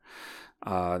Sancerre.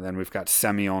 Then we've got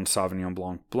Semillon Sauvignon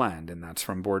Blanc blend, and that's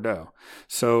from Bordeaux.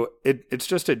 So it's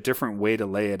just a different way to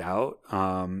lay it out.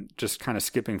 Just kind of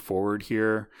skipping forward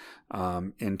here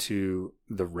into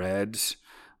the reds.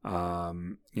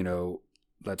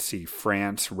 Let's see,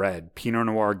 France red, Pinot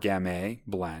Noir Gamay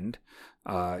blend.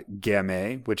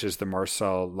 Gamay, which is the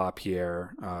Marcel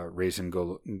Lapierre Raisin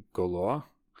Gaulois,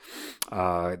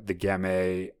 the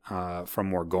Gamay from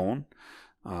Morgon.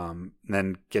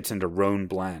 Then gets into Rhone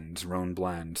blends.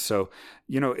 So,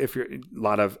 if you're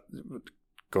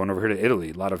going over here to Italy,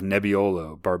 a lot of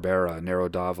Nebbiolo, Barbera, Nero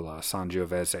d'Avola,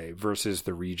 Sangiovese versus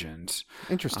the regions.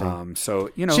 Interesting. So,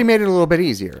 she made it a little bit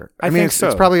easier. I mean, it's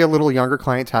probably a little younger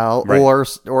clientele, right,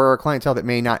 or a clientele that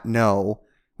may not know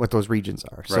what those regions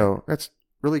are. So right, that's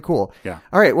really cool. Yeah.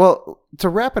 All right. Well, to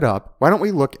wrap it up, why don't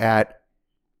we look at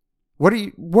what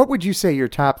would you say your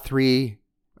top three?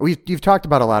 You've talked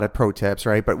about a lot of pro tips,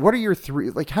 right? But what are your three?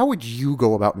 Like, how would you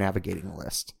go about navigating a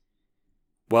list?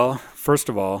 Well, first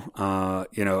of all,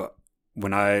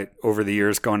 when over the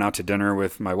years going out to dinner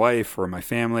with my wife or my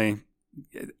family,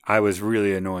 I was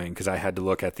really annoying because I had to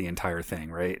look at the entire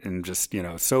thing, right? And just,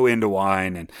 so into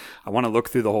wine, and I want to look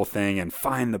through the whole thing and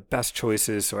find the best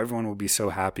choices so everyone will be so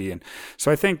happy. And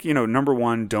so I think, number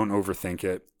one, don't overthink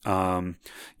it.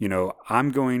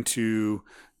 I'm going to,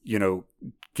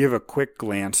 give a quick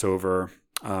glance over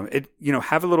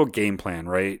have a little game plan,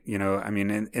 right?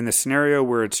 In the scenario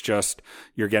where it's just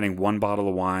you're getting one bottle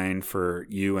of wine for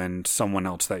you and someone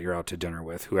else that you're out to dinner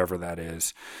with, whoever that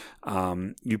is,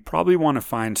 you probably want to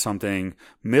find something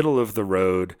middle of the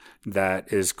road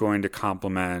that is going to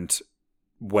complement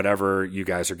whatever you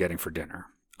guys are getting for dinner.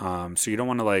 So you don't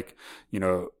want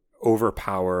to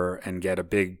overpower and get a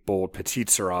big bold petite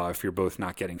sirah if you're both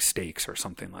not getting steaks or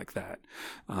something like that.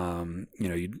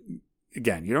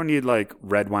 Again, you don't need like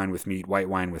red wine with meat, white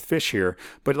wine with fish here,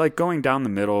 but like going down the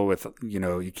middle with,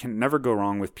 you can never go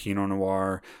wrong with Pinot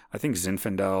Noir. I think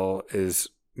Zinfandel is,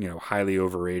 highly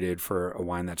overrated for a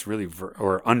wine that's really,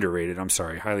 underrated. I'm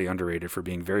sorry, highly underrated for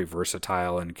being very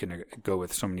versatile and can go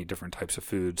with so many different types of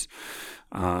foods.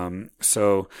 But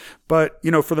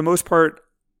for the most part,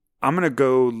 I'm going to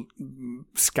go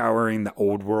scouring the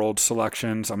old world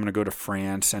selections. I'm going to go to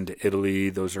France and to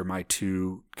Italy. Those are my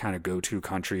two kind of go-to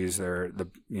countries. They're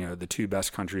the two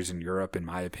best countries in Europe, in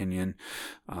my opinion.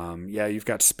 You've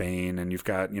got Spain and you've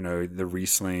got, the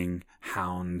Riesling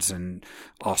hounds, and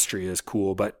Austria is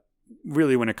cool. But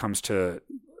really when it comes to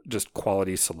just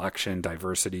quality selection,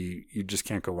 diversity, you just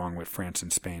can't go wrong with France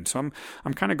and Spain. So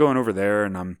I'm kind of going over there,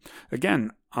 and I'm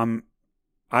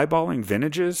eyeballing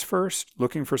vintages first,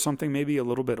 looking for something maybe a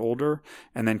little bit older,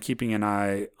 and then keeping an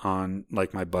eye on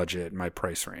like my budget, my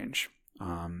price range.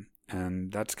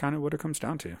 And that's kind of what it comes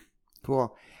down to.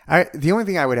 Cool. The only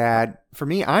thing I would add, for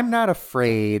me, I'm not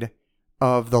afraid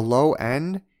of the low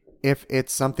end if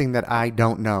it's something that I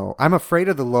don't know. I'm afraid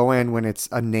of the low end when it's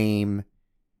a name.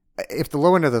 If the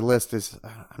low end of the list is,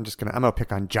 I'm going to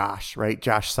pick on Josh, right?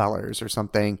 Josh Sellers or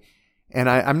something. And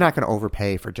I'm not going to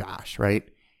overpay for Josh, right?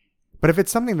 But if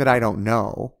it's something that I don't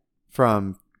know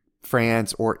from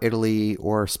France or Italy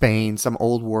or Spain, some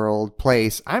old world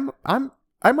place, I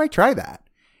might try that.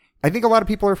 I think a lot of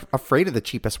people are afraid of the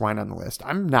cheapest wine on the list.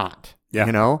 I'm not,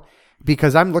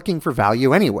 because I'm looking for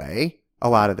value anyway, a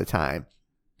lot of the time.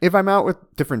 If I'm out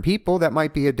with different people, that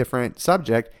might be a different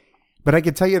subject. But I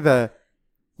can tell you the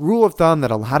rule of thumb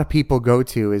that a lot of people go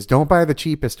to is don't buy the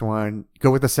cheapest one, go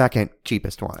with the second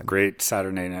cheapest one. Great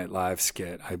Saturday Night Live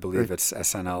skit. I believe it's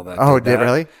SNL that did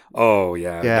really? Oh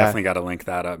yeah. Definitely got to link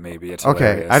that up. Maybe it's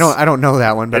okay. Hilarious. I don't know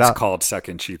that one, but it's called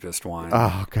Second Cheapest Wine.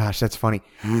 Oh gosh, that's funny.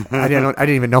 I didn't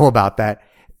even know about that.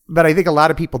 But I think a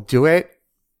lot of people do it,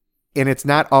 and it's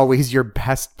not always your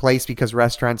best place because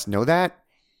restaurants know that,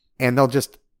 and they'll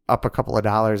just up a couple of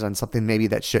dollars on something maybe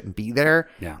that shouldn't be there.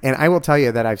 Yeah. And I will tell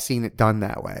you that I've seen it done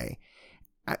that way.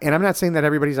 And I'm not saying that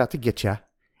everybody's out to get you.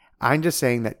 I'm just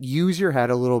saying that use your head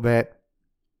a little bit.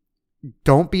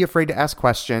 Don't be afraid to ask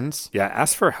questions. Yeah,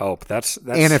 ask for help. That's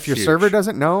and if your huge. server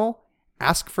doesn't know,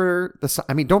 ask for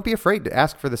don't be afraid to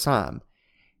ask for the som.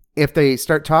 If they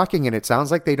start talking and it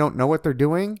sounds like they don't know what they're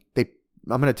doing, I'm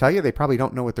going to tell you they probably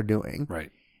don't know what they're doing.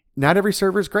 Right. Not every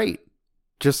server is great.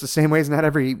 Just the same way as not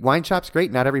every wine shop's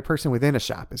great, not every person within a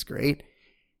shop is great.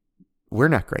 We're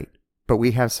not great, but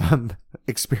we have some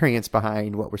experience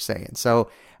behind what we're saying. So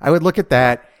I would look at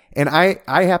that. And I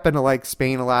happen to like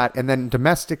Spain a lot. And then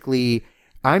domestically,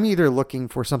 I'm either looking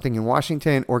for something in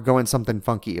Washington or going something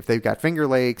funky. If they've got Finger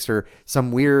Lakes or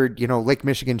some weird, Lake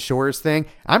Michigan Shores thing,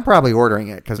 I'm probably ordering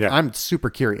it because I'm super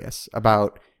curious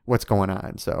about what's going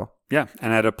on. So yeah.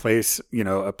 And at a place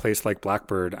like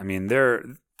Blackbird, I mean,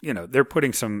 they're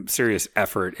putting some serious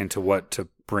effort into what to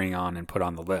bring on and put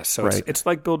on the list. So right. It's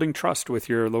like building trust with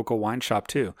your local wine shop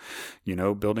too,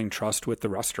 building trust with the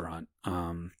restaurant.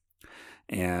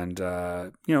 And,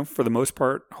 for the most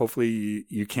part, hopefully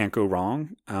you can't go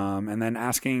wrong. And then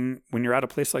asking, when you're at a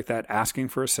place like that, asking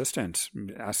for assistance,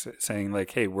 saying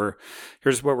like, hey,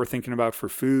 here's what we're thinking about for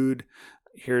food.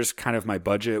 Here's kind of my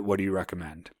budget. What do you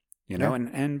recommend?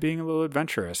 And being a little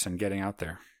adventurous and getting out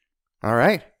there. All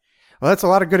right. Well, that's a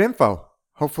lot of good info.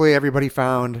 Hopefully everybody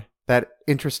found that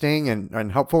interesting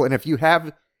and helpful. And if you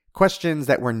have questions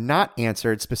that were not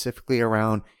answered specifically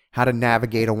around how to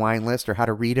navigate a wine list or how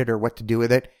to read it or what to do with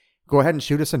it, go ahead and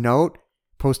shoot us a note,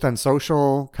 post on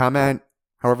social, comment,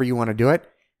 however you want to do it.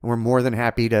 And we're more than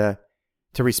happy to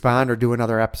respond or do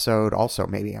another episode also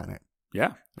maybe on it.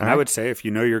 Yeah. And I would say if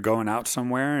you're going out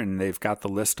somewhere and they've got the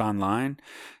list online,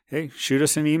 hey, shoot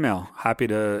us an email. Happy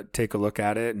to take a look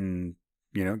at it and,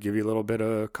 give you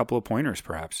a couple of pointers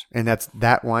perhaps. And that's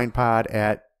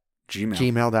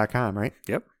thatwinepod@gmail.com, right?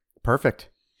 Yep. Perfect.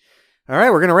 All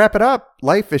right, we're going to wrap it up.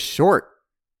 Life is short.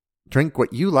 Drink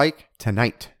what you like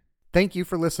tonight. Thank you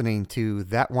for listening to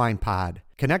That Wine Pod.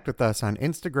 Connect with us on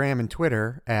Instagram and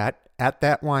Twitter at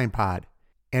 @thatwinepod.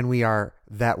 And we are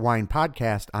That Wine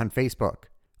Podcast on Facebook.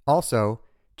 Also,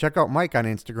 check out Mike on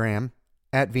Instagram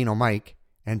 @VinoMike,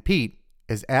 and Pete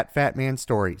is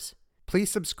 @FatmanStories. Please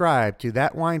subscribe to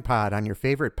That Wine Pod on your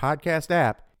favorite podcast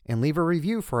app and leave a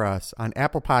review for us on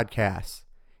Apple Podcasts.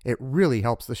 It really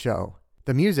helps the show.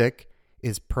 The music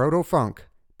is Proto Funk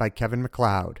by Kevin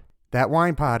MacLeod. That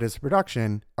Wine Pod is a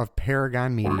production of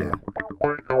Paragon Media.